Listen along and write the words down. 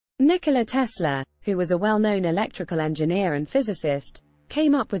Nikola Tesla, who was a well-known electrical engineer and physicist,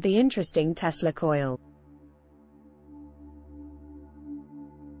 came up with the interesting Tesla coil.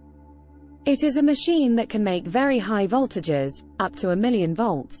 It is a machine that can make very high voltages, up to 1,000,000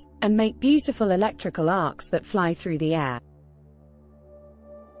 volts, and make beautiful electrical arcs that fly through the air.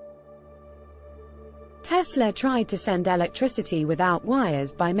 Tesla tried to send electricity without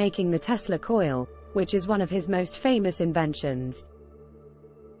wires by making the Tesla coil, which is one of his most famous inventions.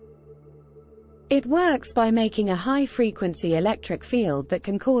 It works by making a high-frequency electric field that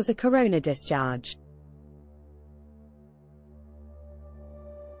can cause a corona discharge.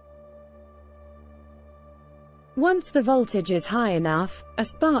 Once the voltage is high enough, a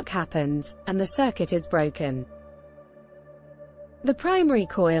spark happens, and the circuit is broken. The primary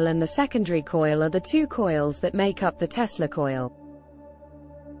coil and the secondary coil are the two coils that make up the Tesla coil.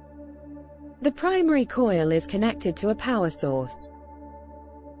 The primary coil is connected to a power source.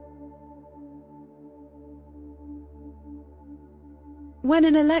 When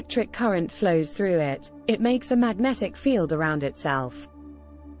an electric current flows through it, it makes a magnetic field around itself.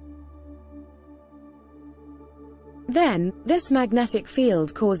 Then, this magnetic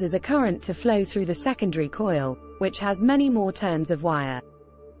field causes a current to flow through the secondary coil, which has many more turns of wire.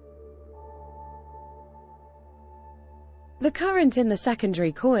 The current in the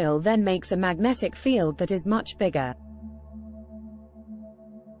secondary coil then makes a magnetic field that is much bigger.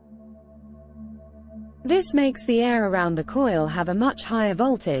 This makes the air around the coil have a much higher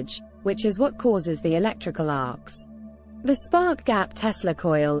voltage, which is what causes the electrical arcs. The spark gap Tesla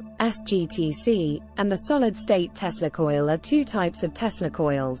coil, SGTC, and the solid-state Tesla coil are two types of Tesla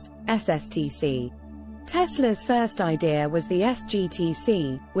coils, SSTC. Tesla's first idea was the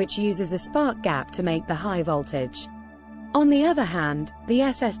SGTC, which uses a spark gap to make the high voltage. On the other hand, the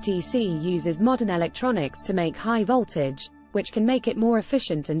SSTC uses modern electronics to make high voltage, which can make it more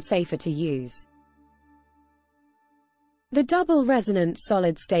efficient and safer to use. The double-resonant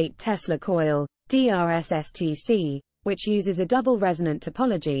solid-state Tesla coil, DRSSTC, which uses a double resonant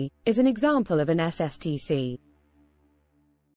topology, is an example of an SSTC.